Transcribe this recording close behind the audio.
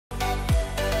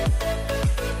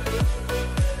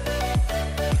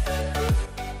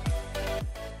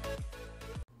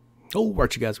Oh,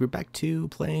 alright, you guys, we're back to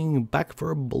playing Back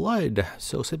 4 Blood.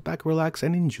 So sit back, relax,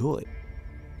 and enjoy.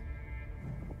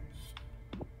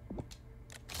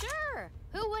 Sure,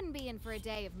 who wouldn't be in for a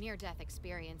day of near-death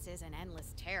experiences and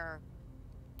endless terror?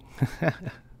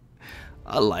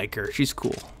 I like her, she's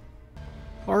cool.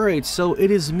 Alright, so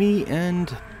it is me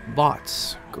and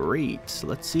bots. Great,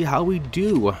 let's see how we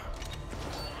do.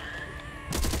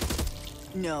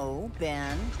 No,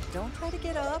 Ben, don't try to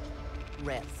get up.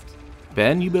 Rest.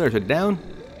 Ben, you better sit down.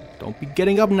 Don't be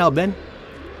getting up now, Ben.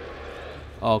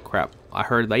 Oh crap, I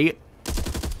heard that. Need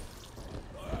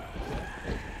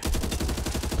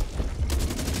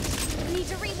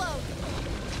to reload.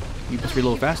 You must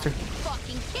reload faster.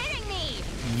 Fucking kidding me!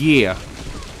 Yeah.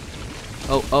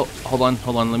 Oh, hold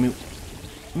on, let me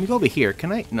go over here.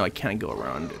 Can I? No, I can't go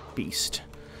around Beast.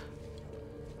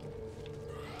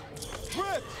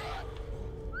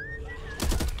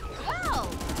 Oh,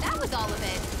 that was all of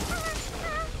it.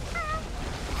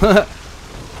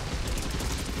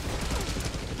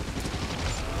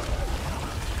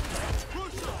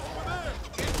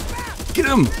 Get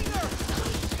him!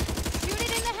 Shoot it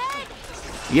in the head.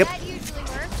 Yep. That usually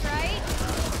works, right?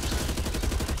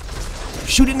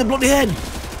 Shoot it in the bloody head!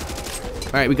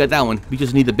 Alright, we got that one. We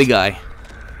just need the big guy.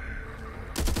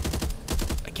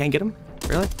 I can't get him?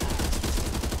 Really?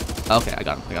 Okay, I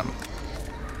got him.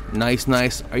 Nice,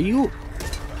 nice. Are you...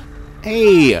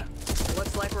 Hey!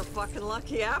 Looks like we're fucking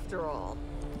lucky after all.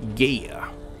 Yeah.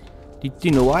 Do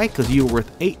you know why? Because you were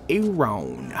worth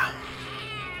A-ARon.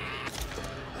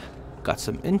 Got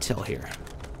some intel here.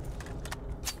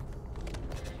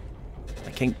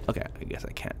 I can't... Okay, I guess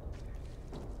I can't.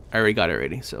 I already got it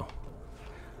ready, so...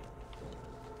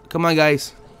 Come on,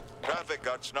 guys. Traffic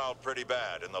got snarled pretty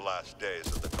bad in the last days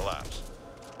of the collapse.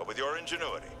 But with your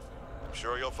ingenuity, I'm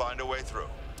sure you'll find a way through.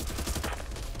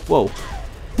 Whoa.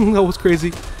 That was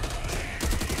crazy. Come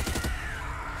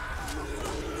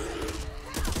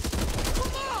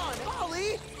on,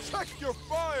 Holly! Check your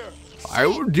fire! I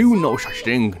will do no such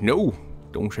thing. No.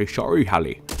 Don't say sorry,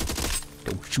 Hallie.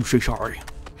 Don't you say sorry.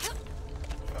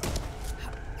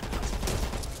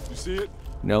 You see it?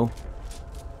 No.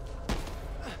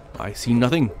 I see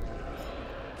nothing.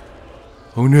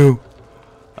 Oh no.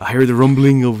 I hear the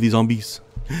rumbling of the zombies.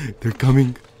 They're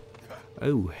coming.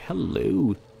 Oh,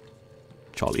 hello.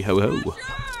 Charlie ho ho.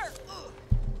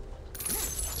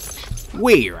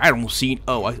 Where? I don't see.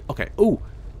 Oh, okay. Oh,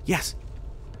 yes.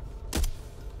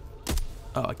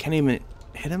 Oh, I can't even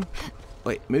hit him.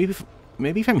 Wait, maybe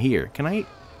if I'm here, can I?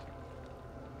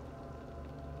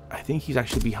 I think he's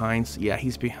actually behind. Yeah,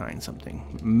 he's behind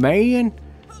something. Man,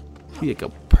 he's like a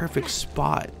perfect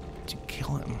spot to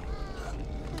kill him.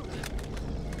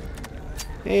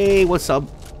 Hey, what's up?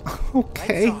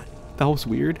 Okay, that was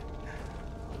weird.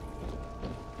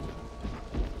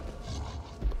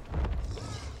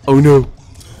 Oh no.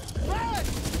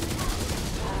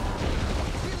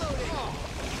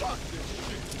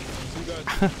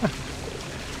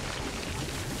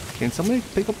 Can somebody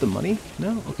pick up the money?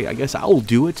 No? Okay, I guess I'll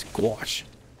do it. Gosh.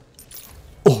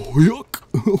 Oh, yuck.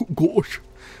 Oh, gosh.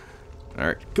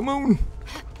 Alright, come on.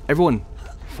 Everyone,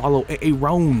 follow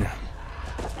A-ARon.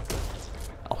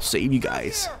 I'll save you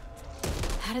guys.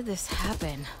 How did this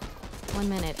happen? 1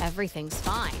 minute everything's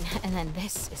fine, and then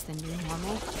this is the new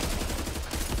normal.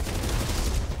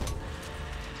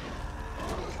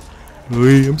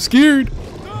 Hey, I'm scared.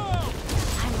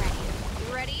 I'm ready.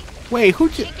 You ready? Wait, who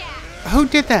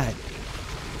did that?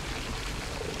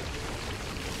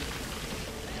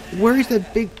 Where's the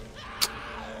big...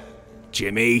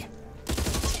 Jimmy?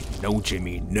 No,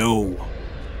 Jimmy, no.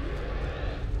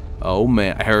 Oh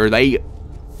man, I heard they...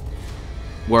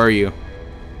 Where are you?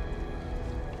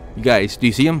 You guys, do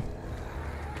you see him?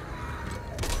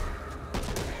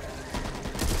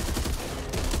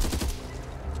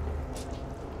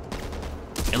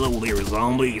 Hello there,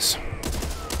 zombies.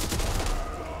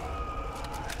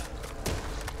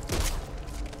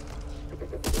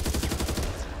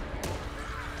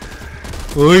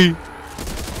 Oi!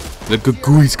 Look at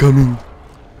Gooey's coming.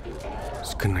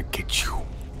 It's gonna get you.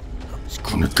 It's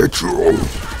gonna get you.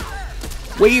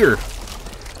 Where?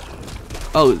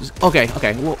 Oh, okay,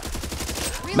 well.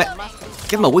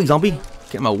 Get my way, zombie.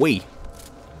 Get my way.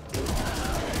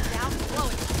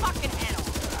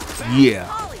 Yeah.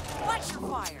 Holly, watch your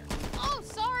fire. Oh,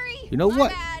 sorry. You know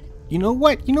what? Bad. You know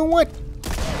what? You know what?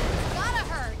 Gotta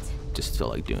hurt. Just feel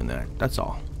like doing that. That's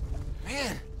all.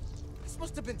 Man, this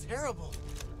must have been terrible.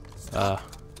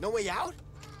 No way out?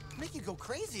 Make you go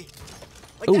crazy.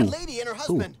 Like Ooh. that lady and her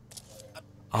husband. I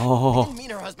Oh. didn't mean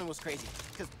her husband was crazy,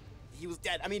 because he was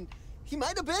dead. I mean, he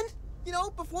might have been, you know,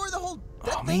 before the whole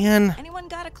death Oh thing. man. Anyone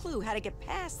got a clue how to get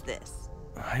past this?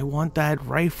 I want that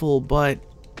rifle, but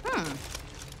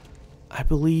I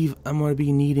believe I'm going to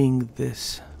be needing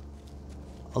this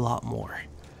a lot more.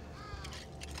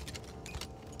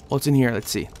 What's in here? Let's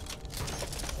see.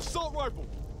 Assault rifle.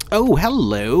 Oh,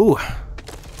 hello.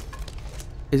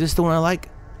 Is this the one I like?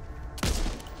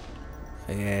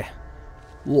 Yeah.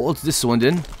 What's this one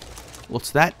then?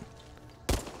 What's that?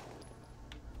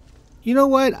 You know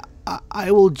what?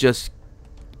 I will just...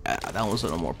 that one's a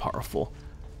little more powerful.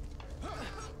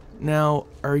 Now,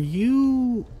 are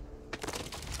you...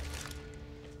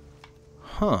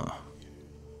 Huh.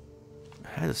 It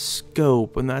has a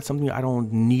scope, and that's something I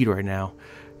don't need right now.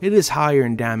 It is higher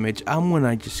in damage.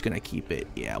 I'm just gonna keep it.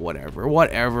 Yeah, whatever.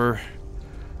 Whatever.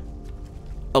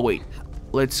 Oh, wait.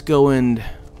 Let's go and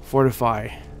fortify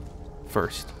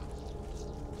first.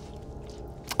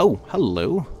 Oh,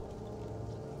 hello.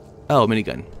 Oh,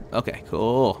 minigun. Okay,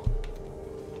 cool.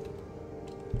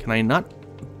 Can I not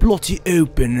bloody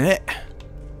open it?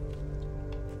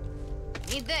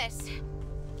 Need this.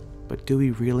 But do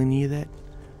we really need that?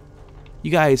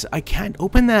 You guys, I can't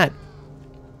open that.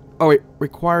 Oh, it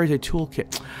requires a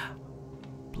toolkit.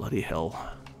 Bloody hell.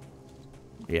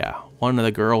 Yeah, one of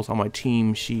the girls on my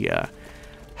team, she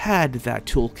had that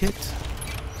toolkit.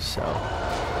 So.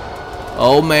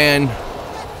 Oh, man.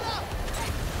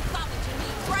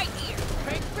 Right here.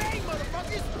 Bang, bang,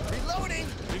 motherfuckers! Reloading!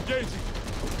 Engaging.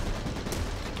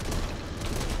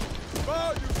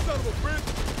 Oh, you son of a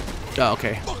bitch! Oh,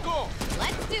 okay. Fuck off!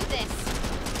 Let's do this.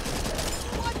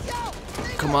 Watch out!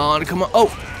 Come on, come on. Oh!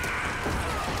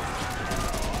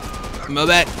 My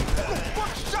bad.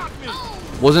 Fuck shot me!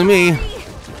 Wasn't me.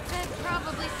 That's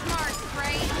probably smart,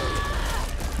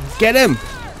 right? Get him!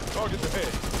 Target the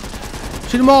head.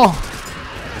 Shoot them all!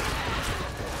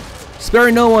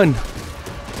 Sparing no one!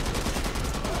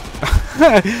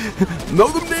 Mow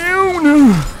them down!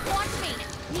 Watch me.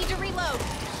 Need to reload.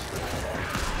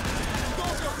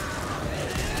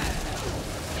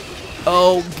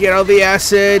 Oh, get out of the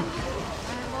acid!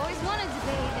 I've always wanted to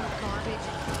bathe in garbage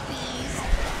and bees.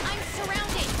 I'm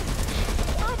surrounded.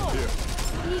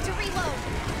 Need to reload.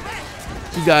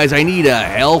 You guys, I need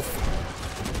health.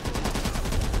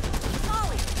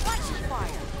 Molly, watch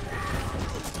fire.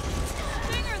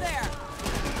 Stinger there.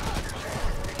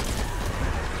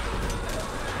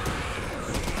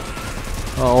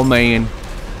 Oh man.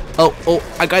 Oh,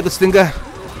 I got the stinger.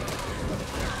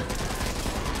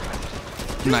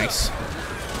 Nice.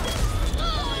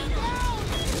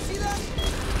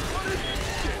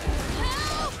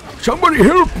 Somebody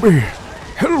help me!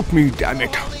 Help me, damn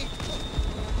it! Can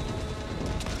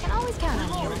always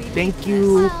count on you. Thank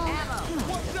you.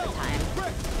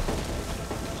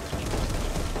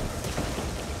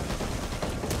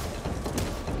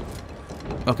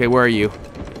 Okay, where are you?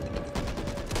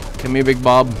 Come here, Big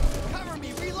Bob. Cover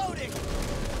me, reloading!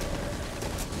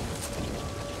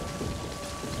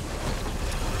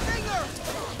 Stinger!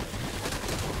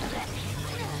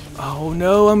 Oh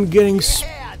no, I'm getting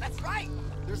Yeah, that's right!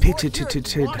 There's more here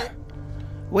if you want it.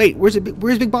 Wait, where's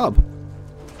Big Bob?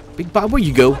 Big Bob, where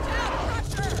you go?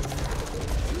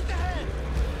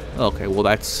 Okay, well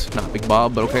that's not Big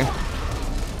Bob, but okay.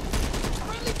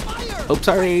 Friendly fire! Oh,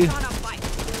 sorry.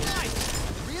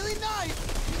 Nice! Really nice!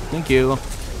 Thank you.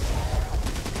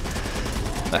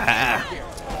 Aha.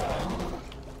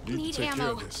 Need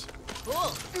ammo.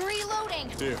 Cool. Reloading.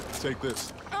 Here, take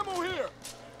this. Ammo here!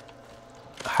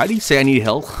 How do you say I need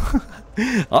health?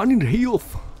 I need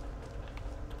health.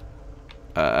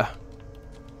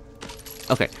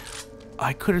 Okay.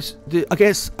 I could have. I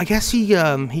guess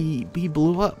he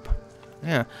blew up.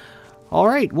 Yeah. All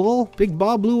right. Well, Big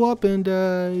Bob blew up, and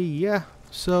yeah.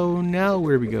 So now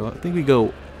where do we go? I think we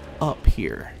go up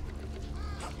here.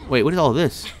 Wait, what is all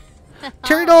this?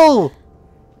 Turtle!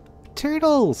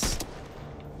 Turtles!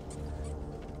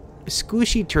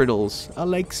 Squishy turtles. I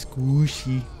like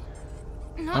squishy.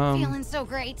 Not feeling so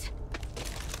great.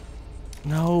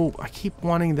 No, I keep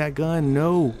wanting that gun.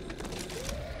 No.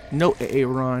 No,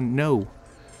 A-ARon, no.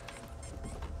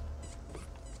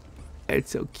 It's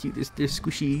so cute. They're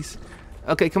squishies.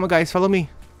 Okay, come on, guys. Follow me.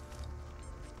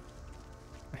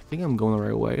 I think I'm going the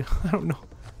right way. I don't know.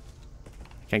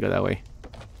 Can't go that way.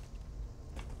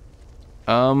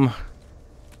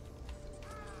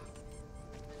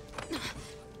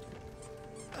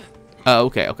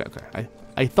 Okay.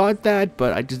 I thought that,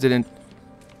 but I just didn't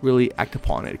really act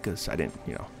upon it because I didn't,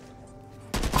 you know.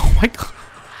 Oh my god.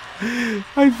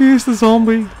 I faced the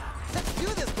zombie. Let's do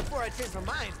this before I change my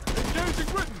mind.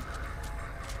 Engaging Britain!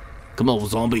 Come on,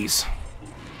 zombies.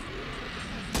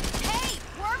 Hey,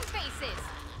 worm faces.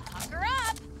 Pucker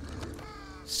up.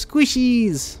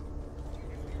 Squishies.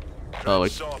 Tread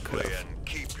it softly could've. and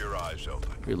keep your eyes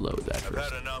open. Reload that I've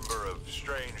first. had a number of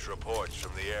strange reports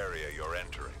from the area you're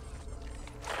entering.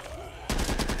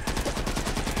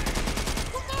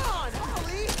 Come on,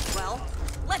 Holly! Well,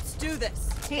 let's do this.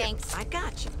 Thanks. I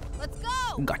got you. Let's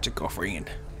go. Gotcha,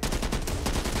 girlfriend.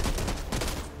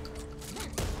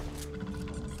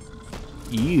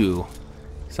 You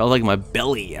sounds like my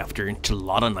belly after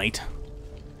enchilada night.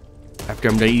 After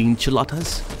I'm done eating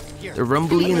enchiladas, the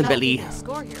rumbly in the belly.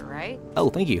 Score here, right? Oh,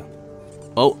 thank you.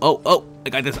 Oh, oh, oh! I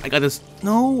got this. I got this.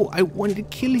 No, I wanted to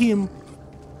kill him.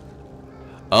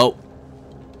 Oh,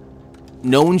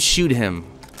 no one shoot him.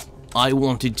 I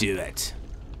want to do it.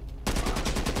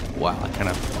 Wow, I kind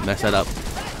of messed that up.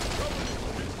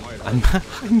 I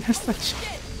messed that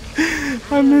shit.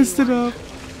 I messed it up.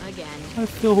 Again. I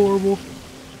feel horrible.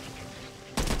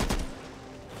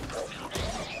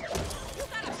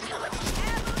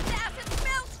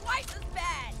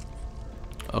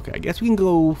 Okay, I guess we can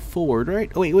go forward, right?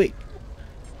 Oh, wait, wait.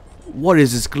 What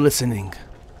is this glistening?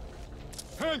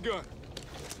 Handgun.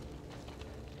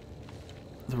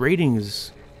 The rating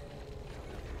is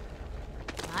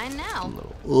Fine now.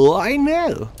 low. Oh, I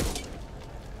know.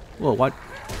 Whoa, what?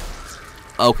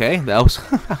 Okay, that was,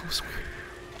 that was weird.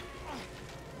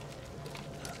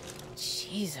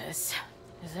 Jesus.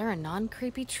 Is there a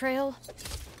non-creepy trail?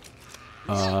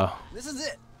 This is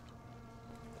it.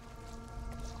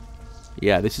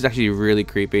 Yeah, this is actually really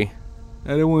creepy.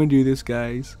 I don't want to do this,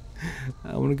 guys.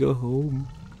 I want to go home.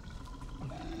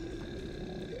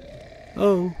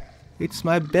 Oh, it's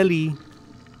my belly.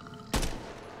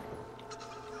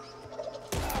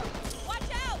 Watch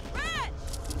out! Red!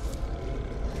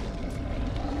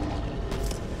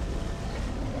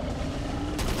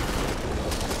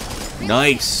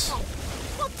 Nice.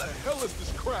 What the hell is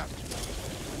this crap?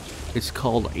 It's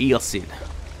called acid.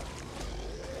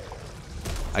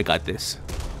 I got this.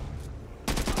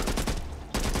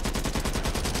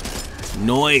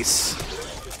 Nice.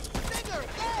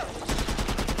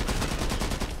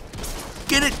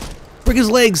 Get it! Break his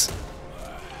legs!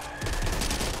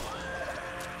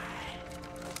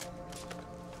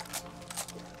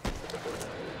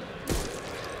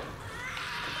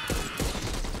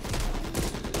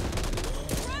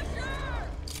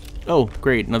 Oh,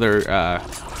 great. Another,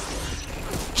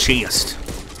 chest.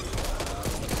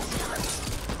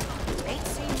 Ain't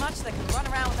seen much that can run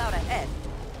around without a head.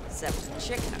 Except for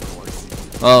chicken, of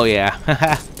course. Oh, yeah.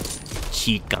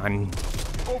 Chicken.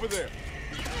 Over there.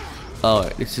 Oh,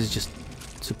 this is just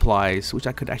supplies, which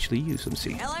I could actually use. Let me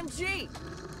see. LMG!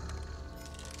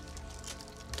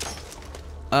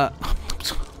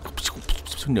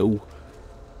 No.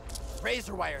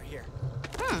 Razor wire here.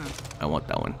 I want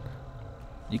that one.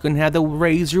 You can have the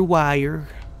razor wire.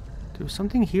 There was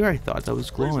something here I thought that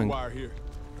was Razor glowing. wire here.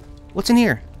 What's in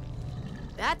here?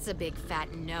 That's a big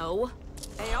fat no.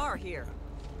 AR here.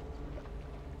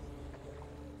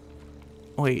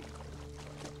 Wait.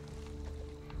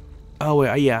 Oh,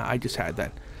 wait. Yeah, I just had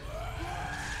that.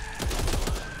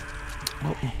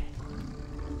 Oh.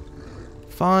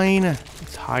 Fine.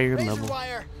 It's higher Razor level.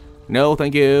 wire. No,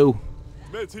 thank you.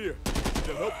 Meds here.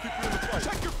 To help keep you in the fight.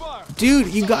 Check your fire. Dude,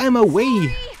 you got him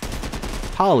away.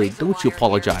 Holly, don't you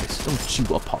apologize. Don't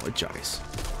you apologize.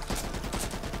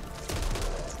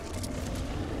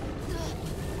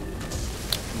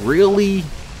 Really?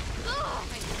 Ugh, I'm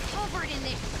covered in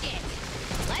this shit.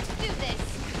 Let's do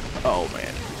this. Oh,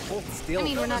 man. Hold still. I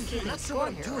mean, we're not keeping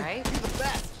score here, right? You're the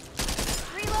best.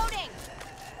 Reloading.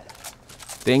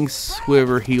 Thanks,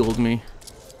 whoever healed me.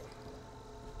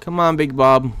 Come on, Big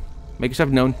Bob. Make yourself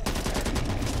known.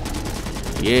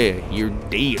 Yeah, you're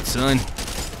dead, son.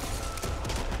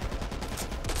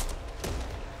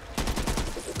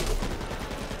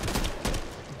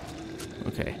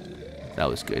 Okay, that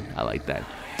was good. I like that.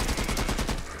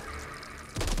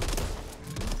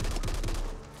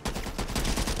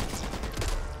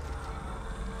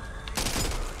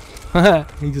 Haha,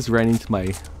 he just ran into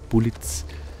my bullets.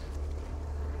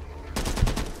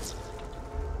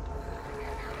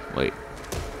 Wait.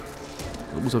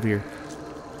 What's up here?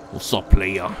 What's up,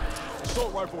 player?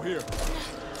 Assault rifle here.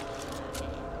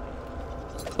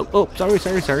 Oh, oh, sorry.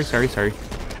 Need to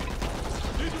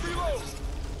reload.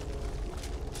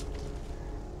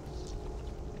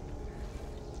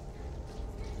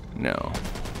 No.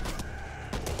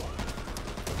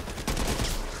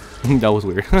 That was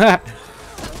weird. I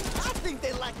think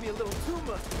they like me a little too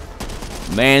much.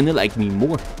 Man, they like me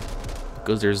more.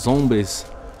 Because they're zombies.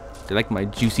 They like my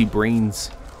juicy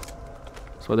brains.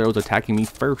 That's why they're always attacking me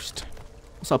first.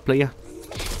 What's up, player?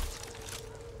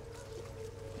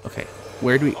 Okay,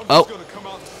 where do we... I'm Oh! just gonna come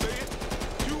out and say it.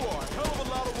 You are a hell of a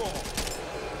lot of wrong.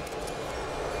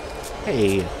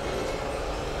 Hey.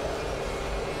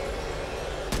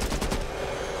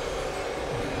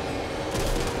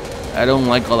 I don't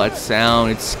like all that sound.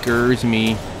 It scares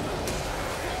me.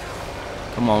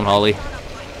 Come on, Holly.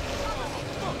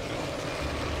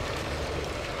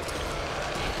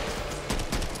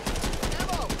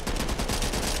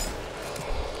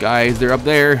 Guys, they're up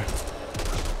there.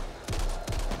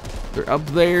 They're up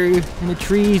there in the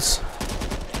trees.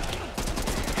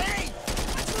 Wait.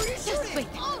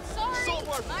 Oh, sorry.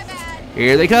 My bad.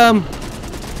 Here they come.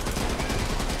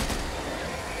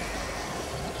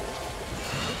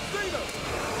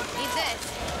 Need this.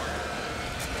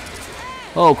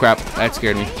 Oh crap, that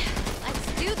scared me. Let's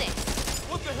do this.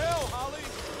 What the hell, Holly?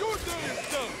 You're doing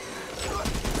stuff.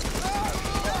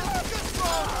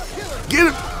 Get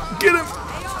him! Get him!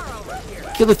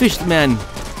 Kill the fish man.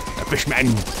 The fish man.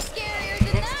 Scarier than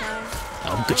that.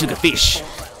 I'll get you the fish.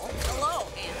 Hello,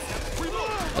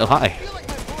 handsome. Oh hi.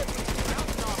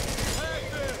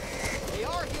 They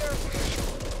are here.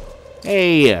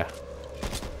 Hey.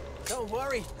 Don't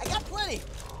worry, I got plenty.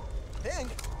 Think.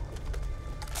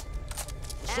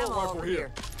 Ammo over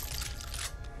here.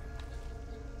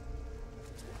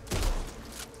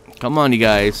 Come on, you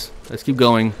guys. Let's keep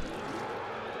going.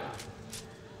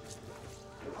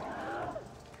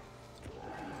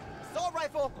 Assault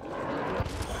rifle.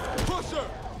 Pusher.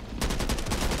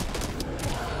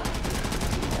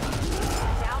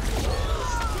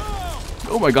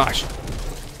 Oh my gosh.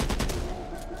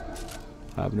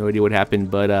 I have no idea what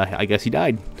happened, but I guess he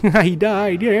died. He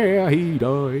died. Yeah, he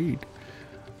died.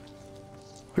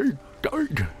 He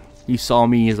died. He saw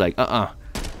me. He's like, I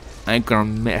ain't gonna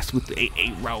mess with the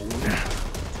A-ARon.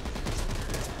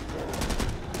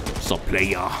 So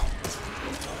player.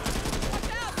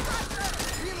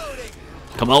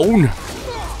 Come on.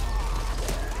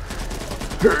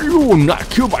 Hey, you will not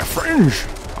kill my friends.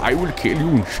 I will kill you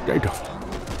instead.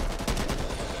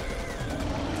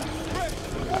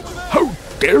 How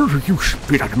dare you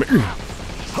spit at me?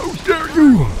 How dare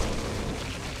you?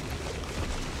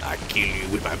 I kill you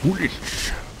with my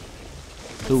bullets.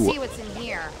 Ooh. See what's in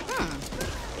here.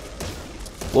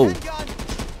 Whoa.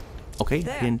 Okay,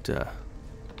 hint.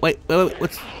 Wait,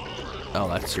 what's... Oh,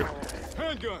 that's your...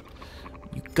 Handgun.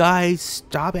 You guys,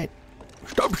 stop it.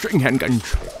 Stop saying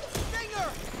handguns.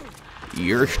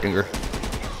 You're a stinger.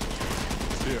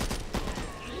 Here.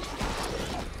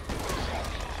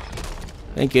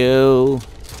 Thank you.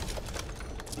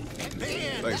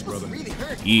 Thanks, brother.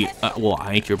 Yeah, well,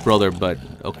 I ain't your brother, but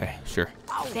okay, sure.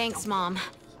 Thanks, Mom.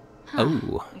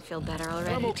 Oh. I feel better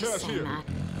already just saying that.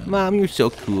 Mom, you're so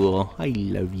cool. I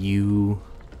love you.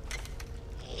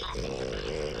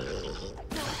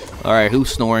 Alright, who's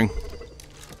snoring?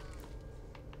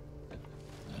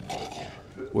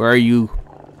 Where are you,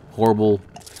 horrible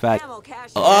fat... Ammo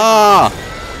cache. Ah!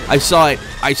 I saw it.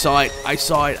 I saw it. I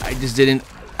saw it. I just didn't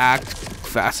act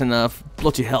fast enough.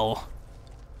 Bloody hell.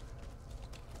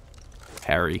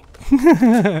 Harry.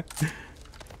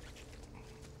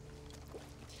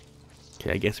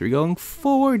 Okay, I guess we're going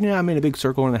forward now. I'm in a big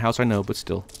circle in the house, I know, but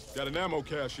still. Got an ammo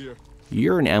cache here.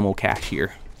 You're an ammo cache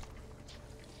here.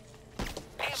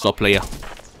 So player.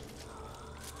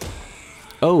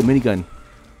 Oh, minigun.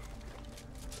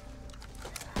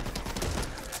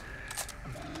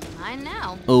 Mine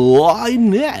now. Oh, I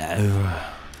know.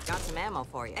 Got some ammo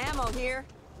for you. Ammo here.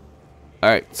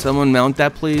 Alright, someone mount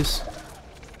that, please.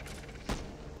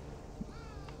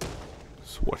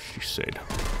 That's what she said.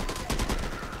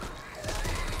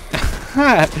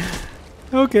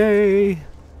 Okay.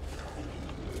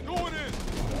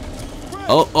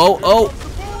 Oh.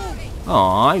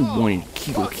 Aw, I wanted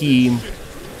Kiko Key.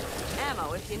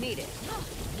 Ammo if you need it.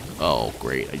 Oh,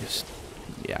 great.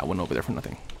 Yeah, I went over there for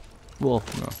nothing. Well,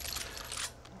 no.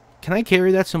 Can I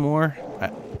carry that some more?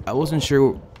 I wasn't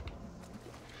sure.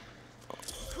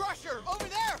 Crusher, over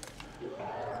there.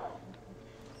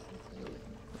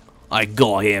 I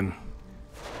got him.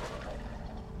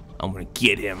 I'm gonna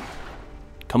get him.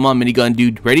 Come on, minigun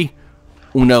dude. Ready?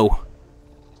 Oh no.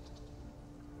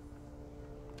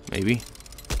 Maybe.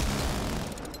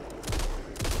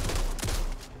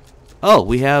 Oh,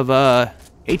 we have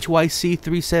HYC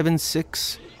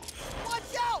 376 Watch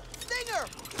out, Stinger.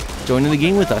 joining the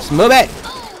game with us. Move it!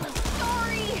 Oh,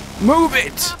 sorry. Move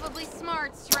it! Probably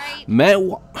smarts, right? Man,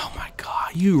 oh my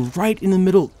god, you right in the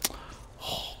middle.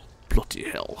 Oh, bloody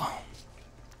hell.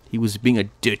 He was being a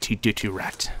dirty, dirty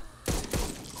rat.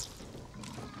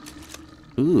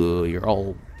 Ooh, you're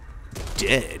all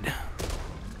dead.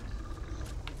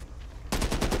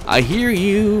 I hear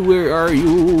you. Where are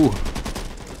you?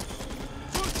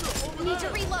 Need to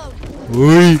reload.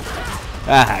 Oi.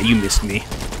 Ah, you missed me. In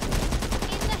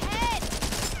the head.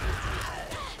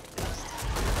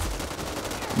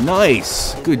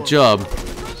 Nice. Good job.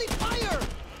 Friendly fire.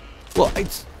 Well,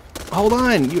 hold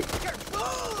on. You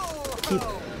keep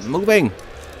moving.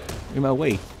 You're in my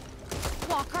way.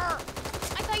 Walker, I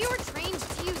thought you were trained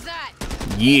to use that.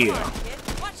 Yeah. Come on, kid.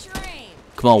 What's your aim?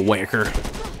 Come on, Wacker.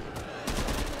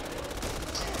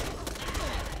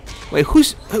 Wait,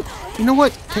 who's... you know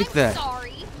what? Take I'm that.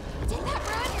 sorry. Did that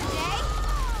ruin your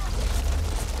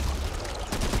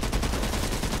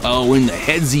day? Oh, in the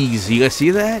headsies. You guys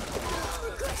see that?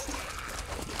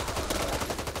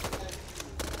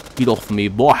 Get off me,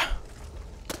 boy.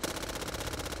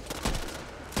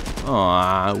 Oh,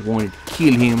 I wanted to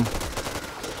kill him.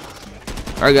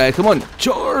 Alright, guys, come on.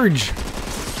 Charge!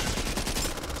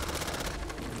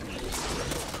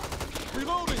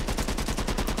 Reloading.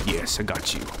 Yes, I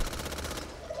got you.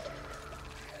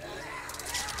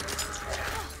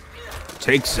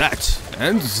 Take that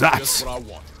and that. That's what I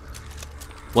want.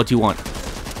 What do you want?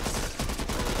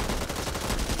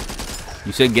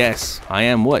 You said guess. I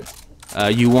am what?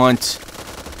 You want...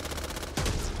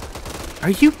 Are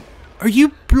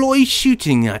you boy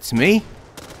shooting at me?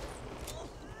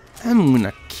 I'm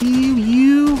gonna kill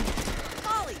you.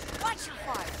 Molly, watch your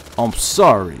fire. I'm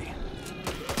sorry.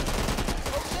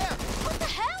 What the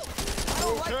hell? I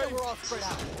don't like that we're all spread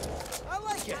out. I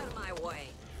like it. Out of my way.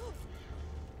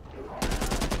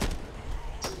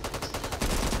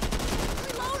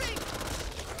 Reloading.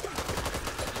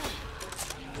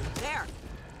 There.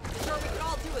 Sure, we could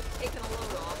all do with taking a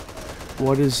load off.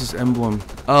 What is this emblem?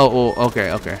 Oh, okay.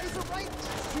 Is it right?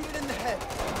 Shoot it in the head.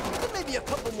 Then maybe a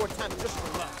couple more times just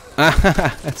for luck.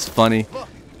 That's funny. Look.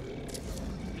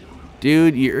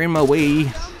 Dude, you're in my way.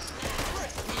 So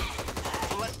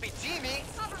let's be teamy.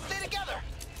 Stay together.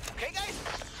 Okay, guys?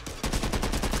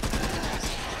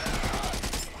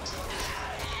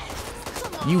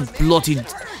 You bloody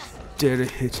dare to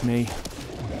hit me.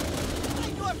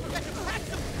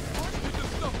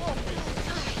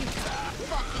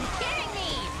 Fucking kidding me?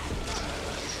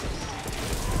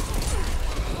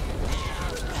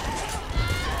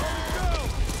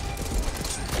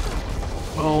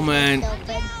 Oh man.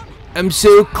 I'm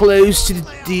so close to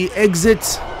the exit.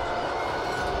 Sealed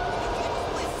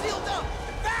up.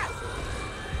 Fast.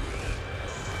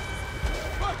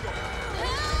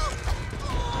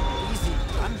 Easy.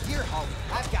 I'm here, Holly.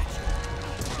 I've got you.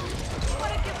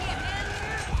 Wanna give me a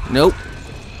hand? Nope.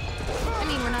 I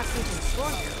mean, we're not keeping score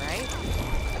here, right?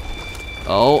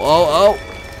 Oh.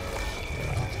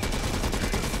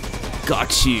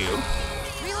 Got you.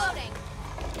 Reloading.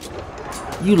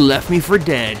 You left me for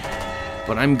dead.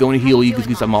 But I'm going to heal you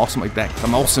because I'm awesome like that. 'Cause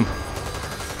I'm awesome.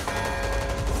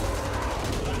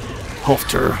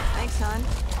 Hofter. Thanks, hon.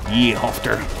 Yeah,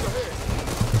 Hofter.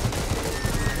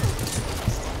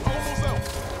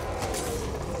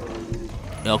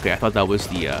 Okay, I thought that was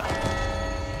the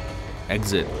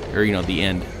exit, or you know, the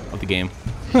end of the game.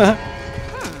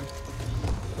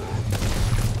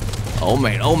 Oh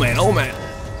man.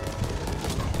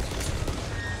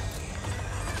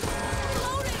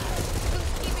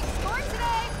 Keeping score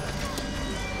today.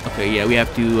 Okay, yeah, we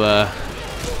have to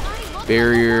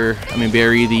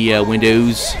bury the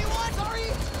windows.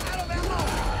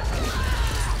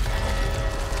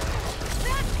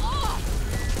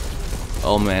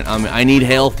 Oh man, I need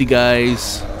health, you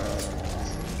guys.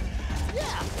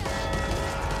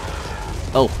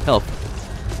 Oh, health.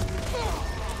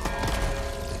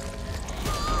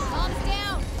 Bombs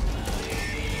down.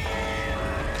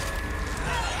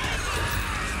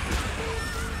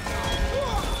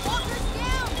 Walker's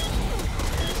down.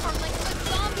 Or like the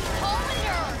zombie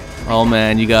colander. Oh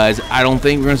man, you guys, I don't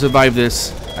think we're gonna survive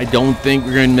this. I don't think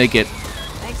we're gonna make it.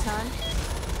 Thanks, hon.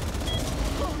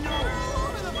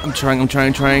 I'm trying.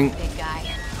 Big guy.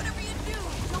 Whatever you do,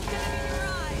 don't get it in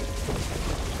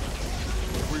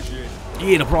your eyes.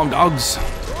 Yeah, no problem, dogs.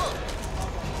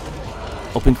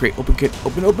 Open crate, open kit,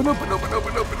 open.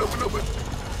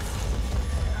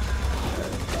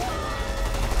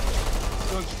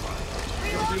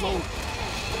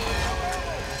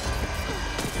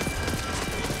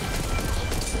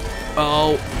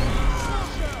 Oh,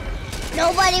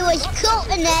 Nobody was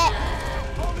cooking it.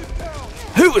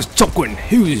 who was talking?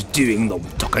 Who's doing the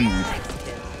talking?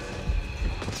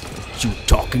 You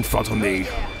talk in front of me.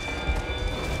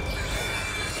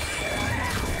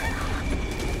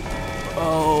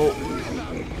 Oh.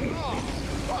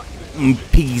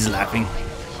 Piggy's laughing.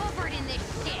 Covered in this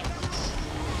shit.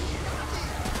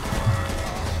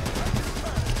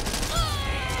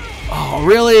 Oh,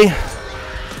 really?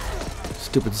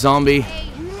 Stupid zombie. Hey,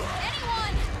 anyone?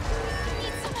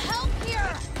 Need some help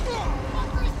here.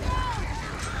 Walker's down.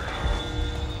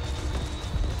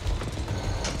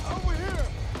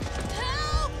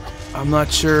 Help! I'm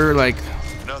not sure, like,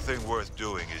 Nothing worth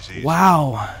doing is easy.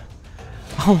 wow.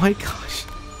 Oh my gosh.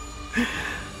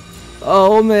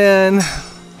 Oh man.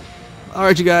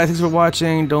 Alright you guys, thanks for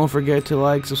watching. Don't forget to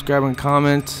like, subscribe, and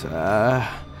comment.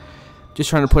 Just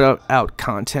trying to put out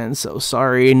content, so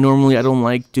sorry. Normally I don't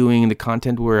like doing the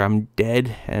content where I'm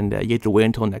dead and you have to wait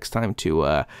until next time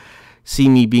to see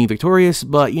me being victorious,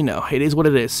 but you know, it is what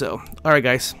it is. So alright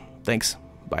guys, thanks,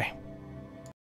 bye.